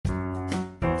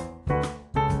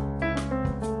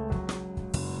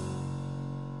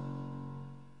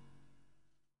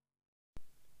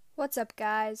What's up,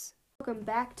 guys? Welcome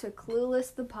back to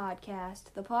Clueless the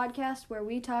podcast where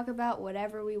we talk about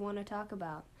whatever we want to talk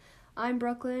about. I'm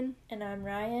Brooklyn. And I'm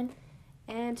Ryan.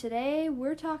 And today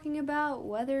we're talking about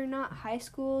whether or not high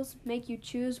schools make you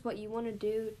choose what you want to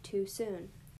do too soon.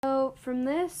 So from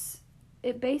this,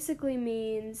 it basically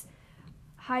means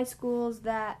high schools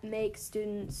that make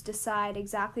students decide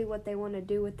exactly what they want to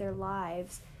do with their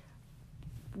lives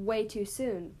way too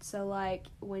soon. So like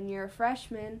when you're a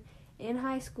freshman in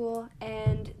high school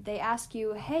and they ask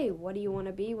you, hey, what do you want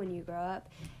to be when you grow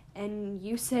up? And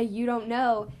you say you don't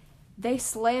know, they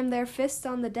slam their fists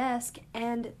on the desk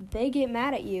and they get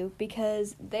mad at you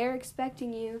because they're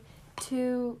expecting you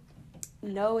to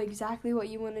know exactly what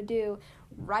you want to do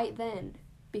right then,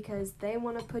 because they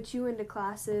want to put you into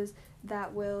classes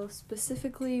that will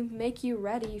specifically make you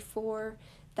ready for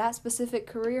that specific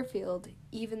career field,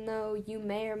 even though you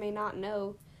may or may not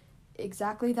know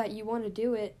exactly that you want to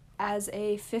do it as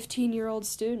a 15-year-old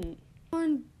student.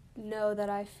 I know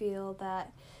that I feel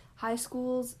that high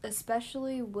schools,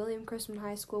 especially William Chrisman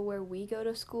High School where we go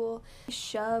to school,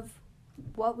 shove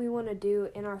what we want to do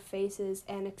in our faces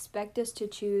and expect us to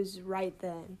choose right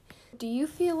then. Do you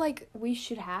feel like we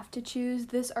should have to choose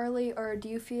this early, or do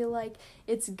you feel like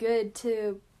it's good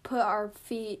to put our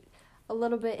feet a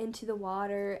little bit into the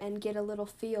water and get a little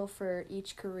feel for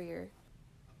each career?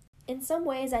 In some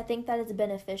ways, I think that it's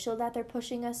beneficial that they're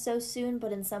pushing us so soon,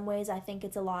 but in some ways, I think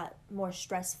it's a lot more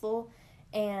stressful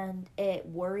and it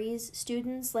worries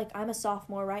students. Like, I'm a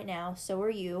sophomore right now, so are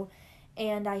you,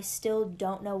 and I still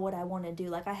don't know what I want to do.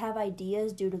 Like, I have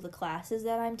ideas due to the classes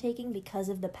that I'm taking because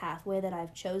of the pathway that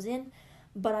I've chosen,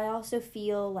 but I also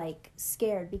feel like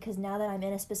scared because now that I'm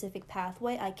in a specific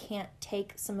pathway, I can't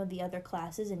take some of the other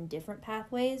classes in different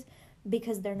pathways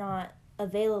because they're not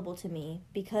available to me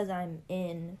because I'm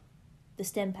in the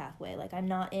STEM pathway. Like, I'm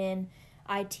not in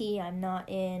IT, I'm not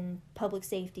in public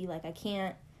safety. Like, I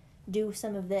can't do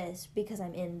some of this because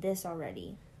I'm in this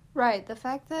already. Right, the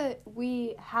fact that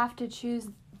we have to choose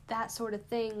that sort of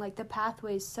thing, like the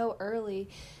pathways so early,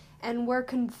 and we're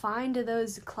confined to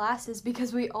those classes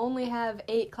because we only have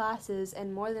 8 classes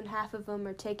and more than half of them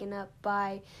are taken up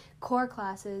by core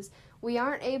classes. We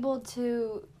aren't able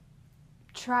to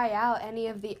try out any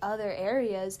of the other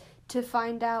areas to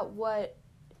find out what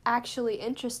actually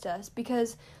interests us,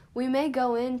 because we may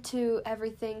go into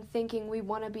everything thinking we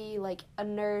want to be like a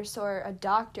nurse or a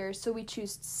doctor, so we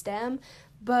choose STEM,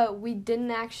 but we didn't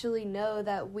actually know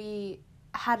that we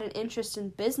had an interest in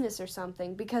business or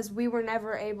something because we were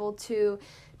never able to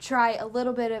try a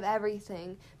little bit of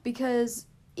everything. Because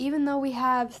even though we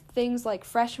have things like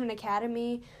Freshman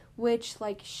Academy, which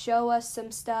like show us some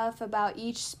stuff about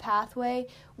each pathway,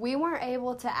 we weren't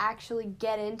able to actually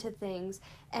get into things.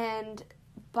 And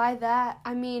by that,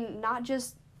 I mean not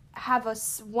just have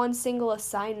one single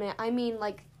assignment. I mean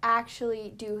like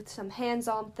actually do some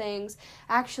hands-on things,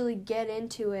 actually get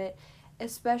into it,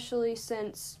 especially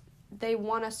since they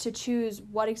want us to choose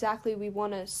what exactly we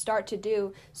want to start to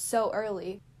do so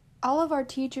early. All of our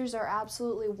teachers are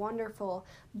absolutely wonderful,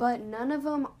 but none of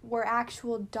them were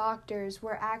actual doctors,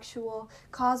 were actual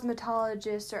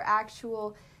cosmetologists, or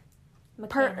actual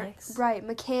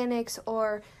mechanics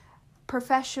or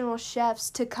professional chefs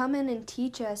to come in and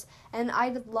teach us. And I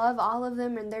love all of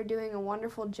them and they're doing a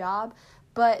wonderful job,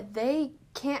 but they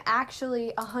can't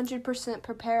actually 100%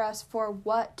 prepare us for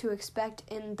what to expect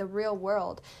in the real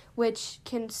world, which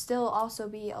can still also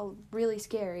be really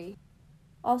scary.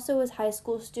 Also, as high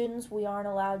school students, we aren't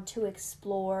allowed to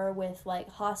explore with like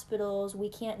hospitals. We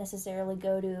can't necessarily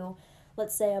go to,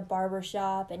 let's say, a barber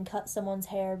shop and cut someone's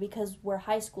hair because we're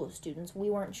high school students. We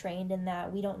weren't trained in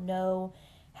that. We don't know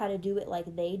how to do it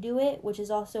like they do it, which is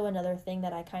also another thing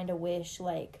that I kind of wish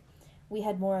like we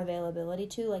had more availability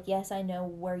to. Like, yes, I know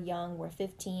we're young, we're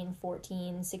 15,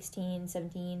 14, 16,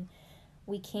 17.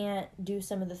 We can't do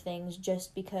some of the things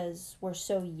just because we're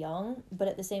so young, but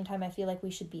at the same time I feel like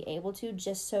we should be able to,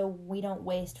 just so we don't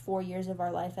waste 4 years of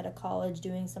our life at a college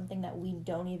doing something that we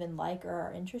don't even like or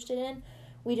are interested in.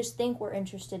 We just think we're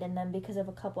interested in them because of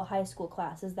a couple high school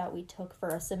classes that we took for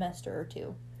a semester or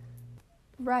two.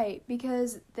 Right,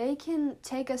 because they can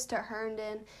take us to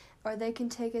Herndon or they can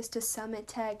take us to Summit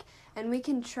Tech and we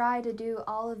can try to do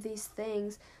all of these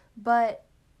things, but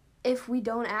if we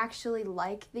don't actually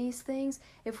like these things,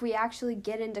 if we actually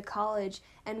get into college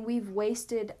and we've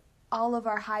wasted all of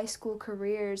our high school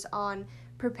careers on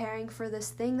preparing for this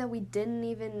thing that we didn't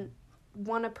even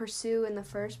want to pursue in the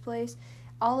first place,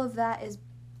 all of that is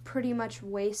pretty much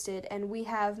wasted, and we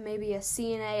have maybe a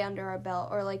CNA under our belt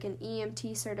or like an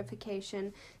EMT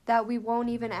certification that we won't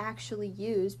even actually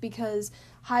use because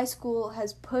high school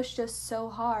has pushed us so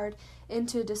hard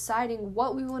into deciding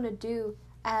what we want to do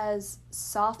as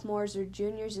sophomores or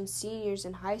juniors and seniors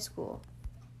in high school.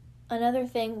 Another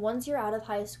thing, once you're out of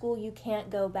high school, you can't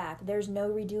go back. There's no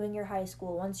redoing your high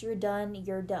school. Once you're done,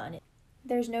 you're done.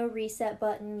 There's no reset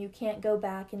button. You can't go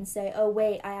back and say, oh,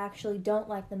 wait, I actually don't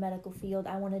like the medical field.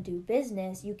 I want to do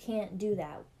business. You can't do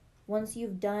that. Once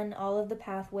you've done all of the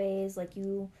pathways, like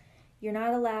you're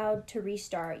not allowed to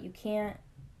restart. You can't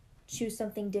choose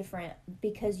something different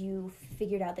because you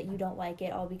figured out that you don't like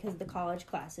it all because of the college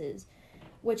classes,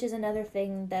 which is another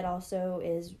thing that also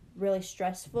is really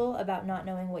stressful about not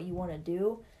knowing what you want to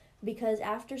do. Because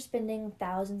after spending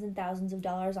thousands and thousands of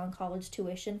dollars on college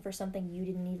tuition for something you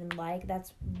didn't even like,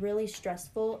 that's really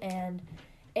stressful, and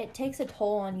it takes a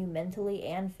toll on you mentally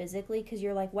and physically because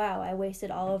you're like, wow, I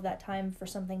wasted all of that time for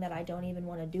something that I don't even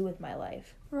want to do with my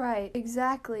life. Right,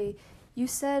 exactly. You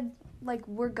said, like,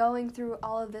 we're going through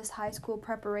all of this high school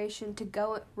preparation to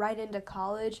go right into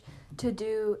college to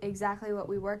do exactly what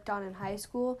we worked on in high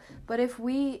school. But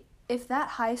if that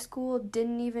high school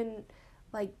didn't even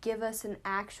like give us an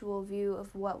actual view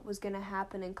of what was going to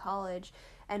happen in college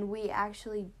and we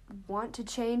actually want to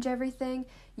change everything,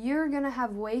 you're going to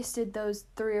have wasted those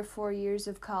 3 or 4 years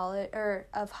of college or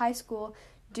of high school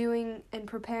doing and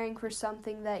preparing for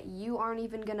something that you aren't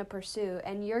even going to pursue,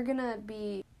 and you're going to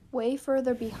be way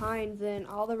further behind than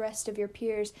all the rest of your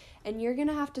peers, and you're going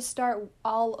to have to start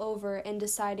all over and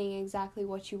deciding exactly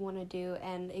what you want to do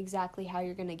and exactly how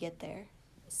you're going to get there.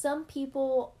 Some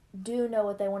people do know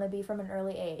what they want to be from an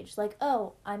early age. Like,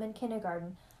 oh, I'm in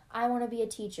kindergarten. I want to be a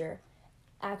teacher.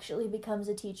 Actually becomes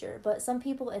a teacher. But some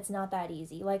people, it's not that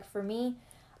easy. Like for me,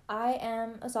 I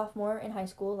am a sophomore in high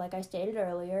school, like I stated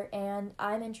earlier, and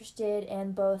I'm interested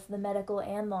in both the medical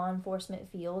and law enforcement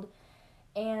field.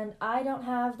 And I don't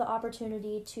have the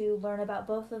opportunity to learn about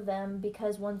both of them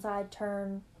because once I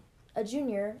turn a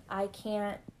junior, I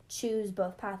can't choose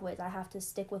both pathways. I have to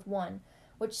stick with one,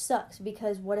 which sucks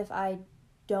because what if I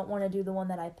don't want to do the one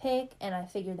that I pick and I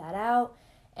figure that out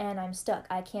and I'm stuck?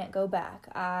 I can't go back.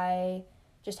 I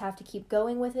just have to keep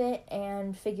going with it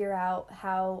and figure out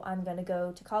how I'm going to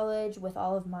go to college with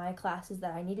all of my classes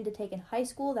that I needed to take in high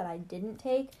school that I didn't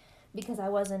take because I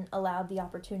wasn't allowed the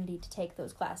opportunity to take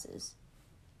those classes.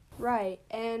 Right,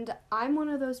 and I'm one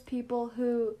of those people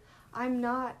who I'm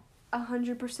not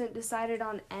 100% decided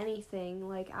on anything.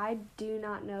 Like, I do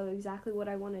not know exactly what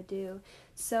I want to do.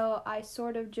 So I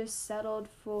sort of just settled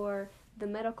for the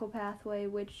medical pathway,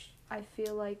 which I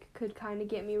feel like could kind of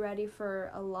get me ready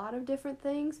for a lot of different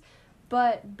things.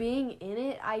 But being in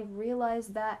it, I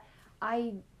realized that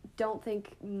I don't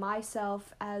think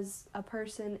myself as a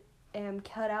person am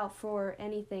cut out for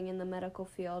anything in the medical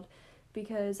field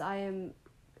because I am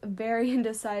very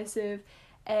indecisive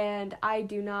and I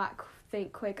do not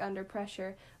think quick under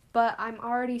pressure, but I'm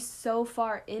already so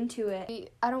far into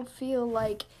it. I don't feel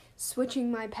like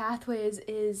switching my pathways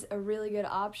is a really good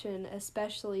option,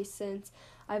 especially since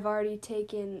I've already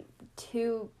taken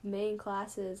 2 main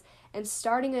classes, and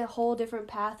starting a whole different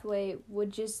pathway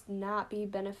would just not be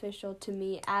beneficial to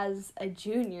me as a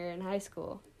junior in high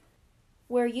school.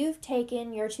 Where you've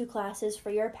taken your 2 classes for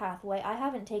your pathway, I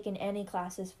haven't taken any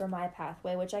classes for my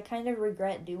pathway, which I kind of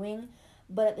regret doing.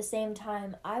 But at the same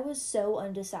time, I was so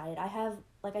undecided.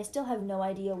 I still have no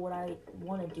idea what I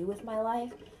want to do with my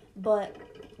life, but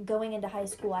going into high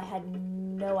school, I had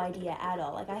no idea at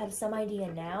all. Like, I have some idea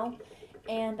now,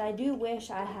 and I do wish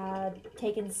I had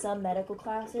taken some medical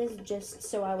classes just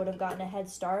so I would have gotten a head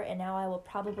start, and now I will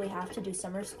probably have to do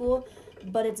summer school,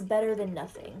 but it's better than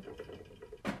nothing.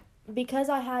 Because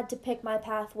I had to pick my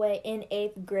pathway in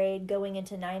 8th grade going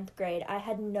into 9th grade, I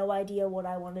had no idea what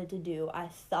I wanted to do. I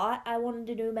thought I wanted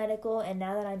to do medical, and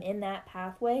now that I'm in that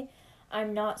pathway,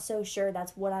 I'm not so sure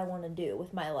that's what I want to do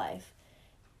with my life.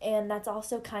 And that's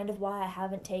also kind of why I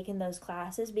haven't taken those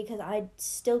classes, because I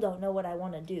still don't know what I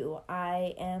want to do.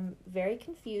 I am very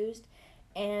confused,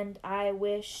 and I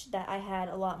wish that I had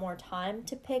a lot more time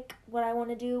to pick what I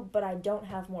want to do, but I don't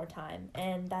have more time,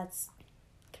 and that's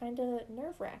kind of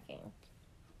nerve-wracking.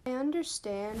 I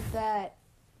understand that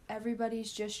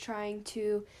everybody's just trying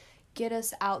to get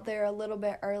us out there a little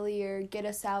bit earlier, get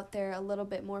us out there a little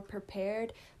bit more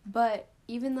prepared, but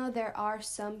even though there are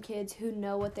some kids who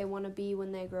know what they want to be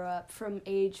when they grow up, from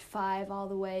age 5 all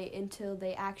the way until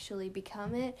they actually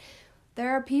become it, there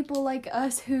are people like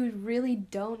us who really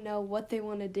don't know what they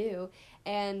want to do,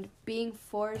 and being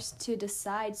forced to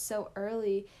decide so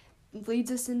early leads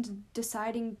us into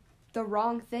deciding the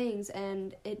wrong things,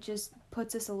 and it just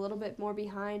puts us a little bit more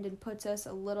behind and puts us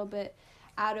a little bit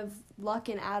out of luck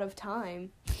and out of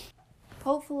time.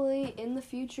 Hopefully, in the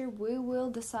future, we will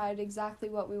decide exactly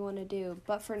what we want to do.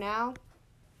 But for now,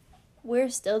 we're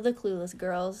still the Clueless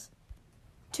Girls.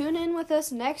 Tune in with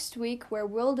us next week where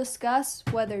we'll discuss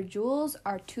whether jewels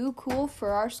are too cool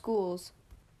for our schools.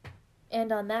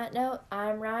 And on that note,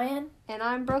 I'm Ryan. And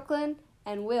I'm Brooklyn,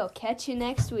 and we'll catch you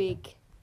next week.